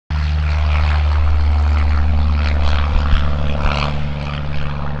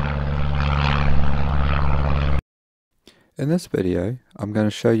In this video, I'm going to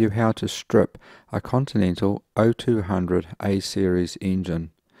show you how to strip a Continental 0200 A-Series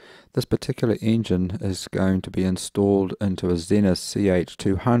engine. This particular engine is going to be installed into a Zenith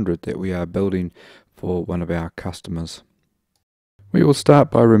CH200 that we are building for one of our customers. We will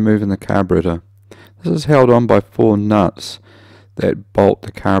start by removing the carburetor. This is held on by 4 nuts that bolt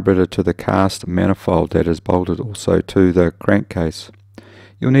the carburetor to the cast manifold that is bolted also to the crankcase.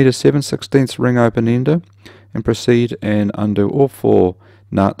 You'll need a 7/16 ring open ender and proceed and undo all 4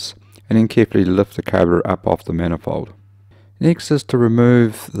 nuts and then carefully lift the carburetor up off the manifold. Next is to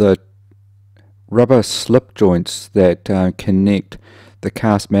remove the rubber slip joints that connect the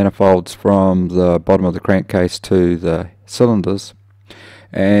cast manifolds from the bottom of the crankcase to the cylinders,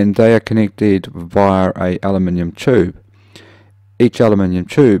 and they are connected via a aluminium tube. Each aluminium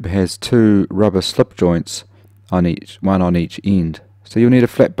tube has 2 rubber slip joints on one on each end. So you'll need a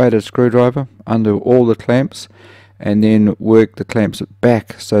flat bladed screwdriver, undo all the clamps, and then work the clamps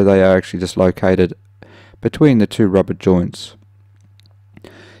back so they are actually just located between the 2 rubber joints.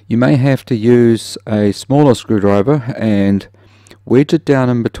 You may have to use a smaller screwdriver and wedge it down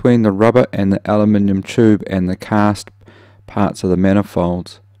in between the rubber and the aluminium tube and the cast parts of the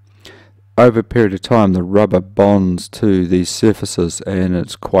manifolds. Over a period of time, the rubber bonds to these surfaces and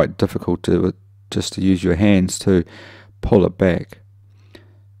it's quite difficult to just to use your hands to pull it back.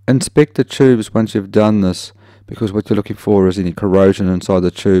 Inspect the tubes once you've done this, because what you're looking for is any corrosion inside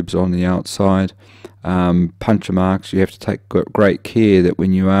the tubes on the outside. Puncture marks. You have to take great care that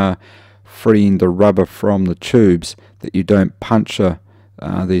when you are freeing the rubber from the tubes that you don't puncture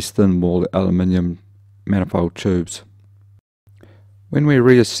these thin walled aluminium manifold tubes. When we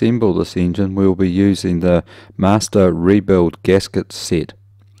reassemble this engine, we will be using the Master Rebuild gasket set.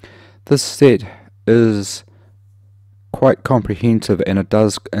 This set is quite comprehensive and it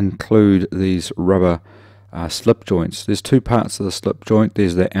does include these rubber slip joints. There's 2 parts of the slip joint.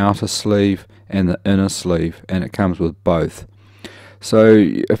 There's the outer sleeve and the inner sleeve, and it comes with both. So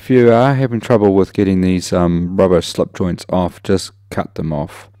if you are having trouble with getting these rubber slip joints off, just cut them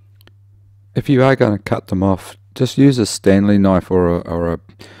off. If you are going to cut them off, just use a Stanley knife or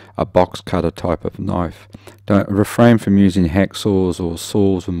a box cutter type of knife. Don't refrain from using hacksaws or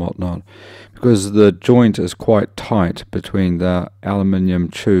saws and whatnot, because the joint is quite tight between the aluminium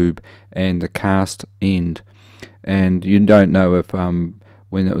tube and the cast end, and you don't know if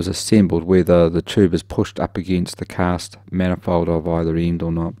when it was assembled whether the tube is pushed up against the cast manifold of either end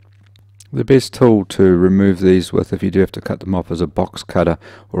or not. The best tool to remove these with, if you do have to cut them off, is a box cutter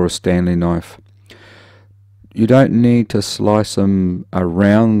or a Stanley knife. You don't need to slice them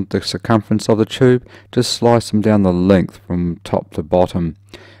around the circumference of the tube, just slice them down the length from top to bottom,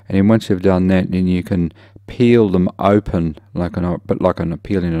 and then once you've done that, then you can peel them open like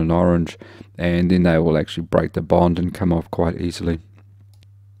peeling an orange, and then they will actually break the bond and come off quite easily.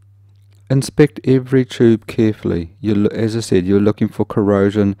 Inspect every tube carefully. As I said, you're looking for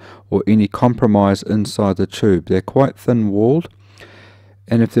corrosion or any compromise inside the tube. They're quite thin walled,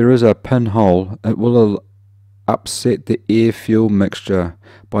 and if there is a pinhole, it will upset the air-fuel mixture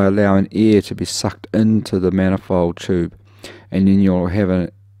by allowing air to be sucked into the manifold tube, and then you'll have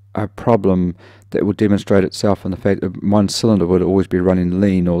a problem that will demonstrate itself in the fact that one cylinder would always be running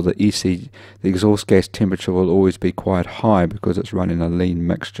lean, or the exhaust gas temperature will always be quite high because it's running a lean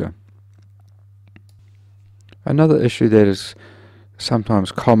mixture. Another issue that is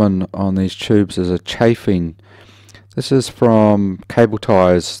sometimes common on these tubes is a chafing. This is from cable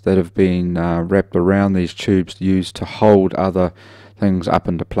ties that have been wrapped around these tubes used to hold other things up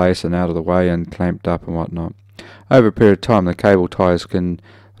into place and out of the way and clamped up and whatnot. Over a period of time, the cable ties can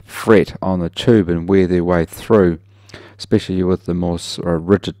fret on the tube and wear their way through, especially with the more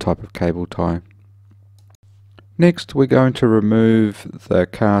rigid type of cable tie. Next, we're going to remove the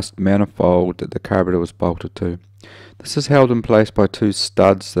cast manifold that the carburetor was bolted to. This is held in place by 2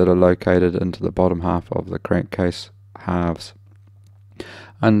 studs that are located into the bottom half of the crankcase halves.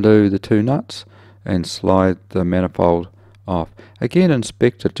 Undo the 2 nuts and slide the manifold off. Again,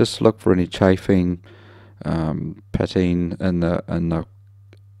 inspect it. Just look for any chafing, pitting in the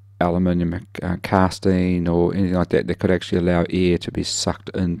aluminium casting or anything like that could actually allow air to be sucked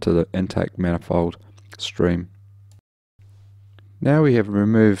into the intake manifold stream. Now we have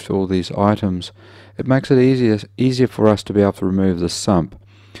removed all these items, it makes it easier for us to be able to remove the sump.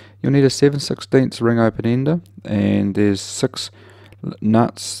 You'll need a 7/16 ring open ender, and there's 6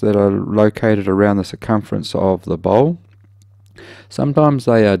 nuts that are located around the circumference of the bowl. Sometimes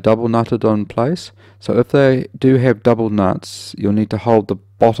they are double nutted on place, so if they do have double nuts, you'll need to hold the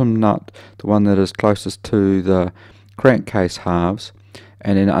bottom nut, the one that is closest to the crankcase halves,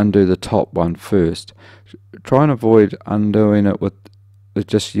 and then undo the top one first. Try and avoid undoing it with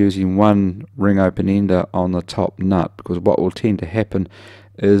just using one ring open ender on the top nut, because what will tend to happen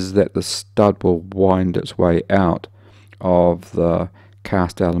is that the stud will wind its way out of the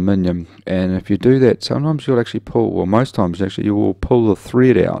cast aluminium, and if you do that, sometimes you'll actually pull, well, most times actually you will pull the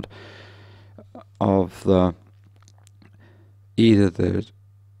thread out of the either the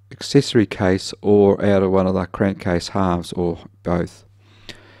accessory case or out of one of the crankcase halves, or both.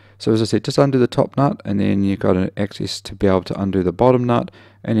 So as I said, just undo the top nut, and then you've got an access to be able to undo the bottom nut,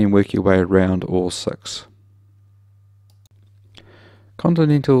 and then work your way around all 6.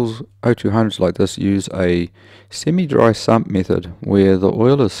 Continental's O200s like this use a semi-dry sump method, where the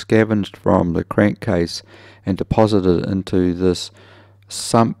oil is scavenged from the crankcase and deposited into this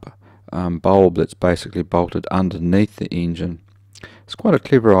sump bulb that's basically bolted underneath the engine. It's quite a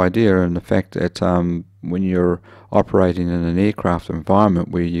clever idea in the fact that when you're operating in an aircraft environment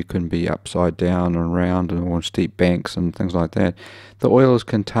where you can be upside down and around and on steep banks and things like that, the oil is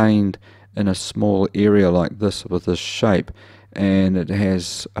contained in a small area like this with this shape, and it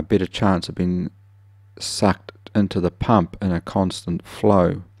has a better chance of being sucked into the pump in a constant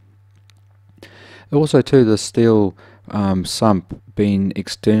flow. Also too, the steel sump being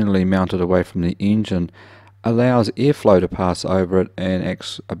externally mounted away from the engine allows airflow to pass over it and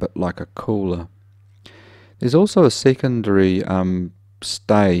acts a bit like a cooler. There's also a secondary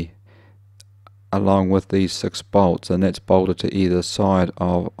stay along with these 6 bolts, and that's bolted to either side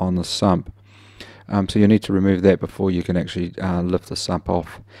on the sump. So you need to remove that before you can actually lift the sump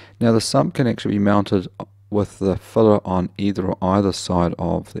off. Now the sump can actually be mounted with the filler on either or either side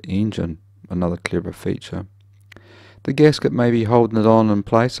of the engine, another clever feature. The gasket may be holding it on in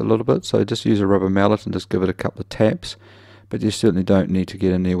place a little bit, so just use a rubber mallet and just give it a couple of taps, but you certainly don't need to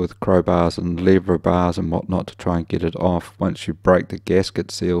get in there with crowbars and lever bars and whatnot to try and get it off. Once you break the gasket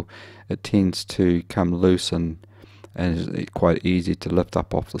seal, it tends to come loose and is quite easy to lift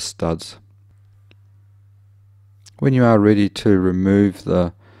up off the studs. When you are ready to remove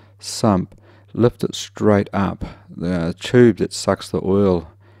the sump, lift it straight up. The tube that sucks the oil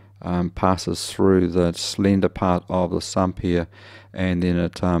passes through the slender part of the sump here, and then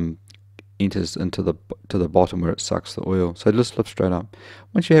it enters into the bottom where it sucks the oil. So just lift straight up.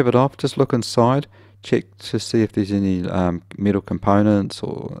 Once you have it off, just look inside, check to see if there's any metal components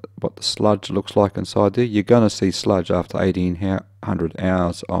or what the sludge looks like inside there. You're going to see sludge after 1800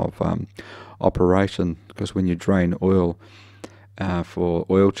 hours of operation, because when you drain oil for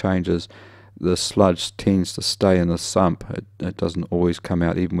oil changes, the sludge tends to stay in the sump. It doesn't always come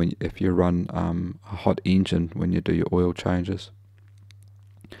out, even if you run a hot engine when you do your oil changes.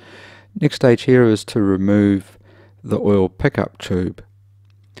 Next stage here is to remove the oil pickup tube.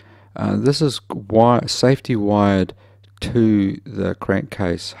 This is safety wired to the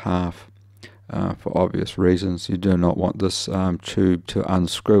crankcase half for obvious reasons. You do not want this tube to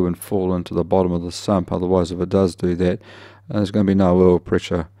unscrew and fall into the bottom of the sump, otherwise if it does do that, there's going to be no oil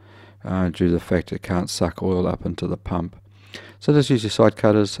pressure due to the fact it can't suck oil up into the pump. So just use your side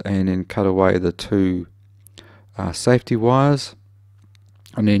cutters and then cut away the 2 safety wires,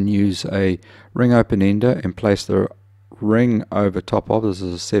 and then use a ring open ender and place the ring over top of, this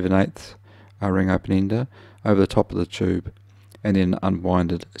is a 7/8 ring open ender, over the top of the tube, and then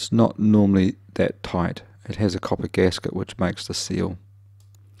unwind it. It's not normally that tight. It has a copper gasket which makes the seal.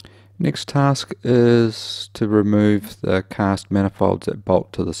 Next task is to remove the cast manifolds that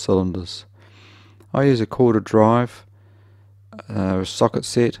bolt to the cylinders. I use a quarter drive socket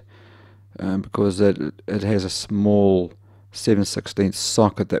set because it has a small 7/16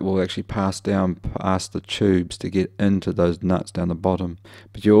 socket that will actually pass down past the tubes to get into those nuts down the bottom.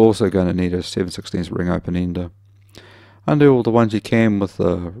 But you're also going to need a 7/16 ring open ender. Undo all the ones you can with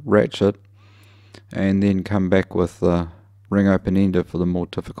the ratchet, and then come back with the ring open ender for the more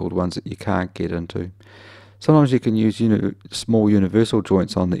difficult ones that you can't get into. Sometimes you can use small universal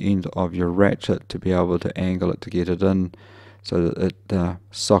joints on the end of your ratchet to be able to angle it to get it in, so that the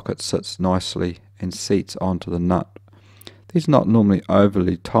socket sits nicely and seats onto the nut. These are not normally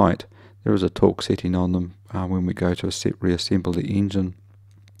overly tight. There is a torque setting on them when we go to reassemble the engine.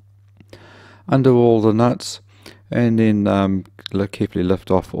 Undo all the nuts, and then carefully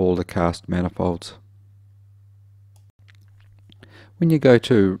lift off all the cast manifolds. When you go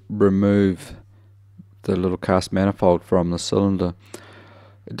to remove the little cast manifold from the cylinder,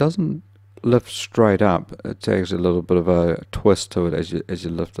 it doesn't lift straight up. It takes a little bit of a twist to it as you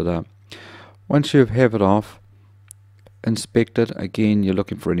lift it up. Once you have it off, inspect it. Again, you're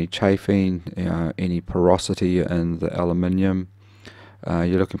looking for any chafing, any porosity in the aluminium.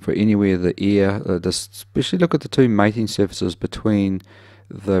 You're looking for anywhere the air, especially look at the 2 mating surfaces between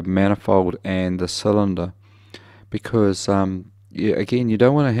the manifold and the cylinder, because again, you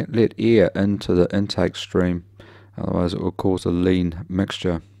don't want to let air into the intake stream, otherwise it will cause a lean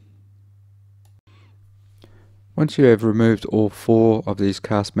mixture. Once you have removed all 4 of these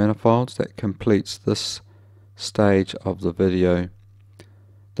cast manifolds, that completes this stage of the video.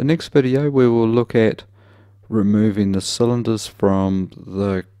 The next video we will look at removing the cylinders from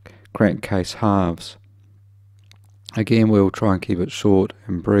the crankcase halves. Again, we'll try and keep it short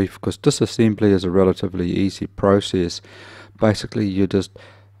and brief because disassembly is a relatively easy process. Basically, you're just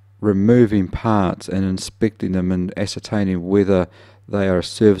removing parts and inspecting them and ascertaining whether they are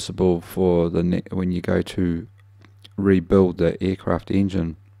serviceable for when you go to rebuild the aircraft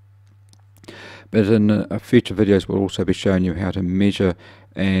engine. But in future videos we'll also be showing you how to measure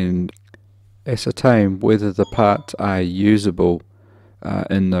and ascertain whether the parts are usable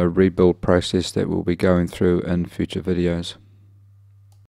in the rebuild process that we'll be going through in future videos.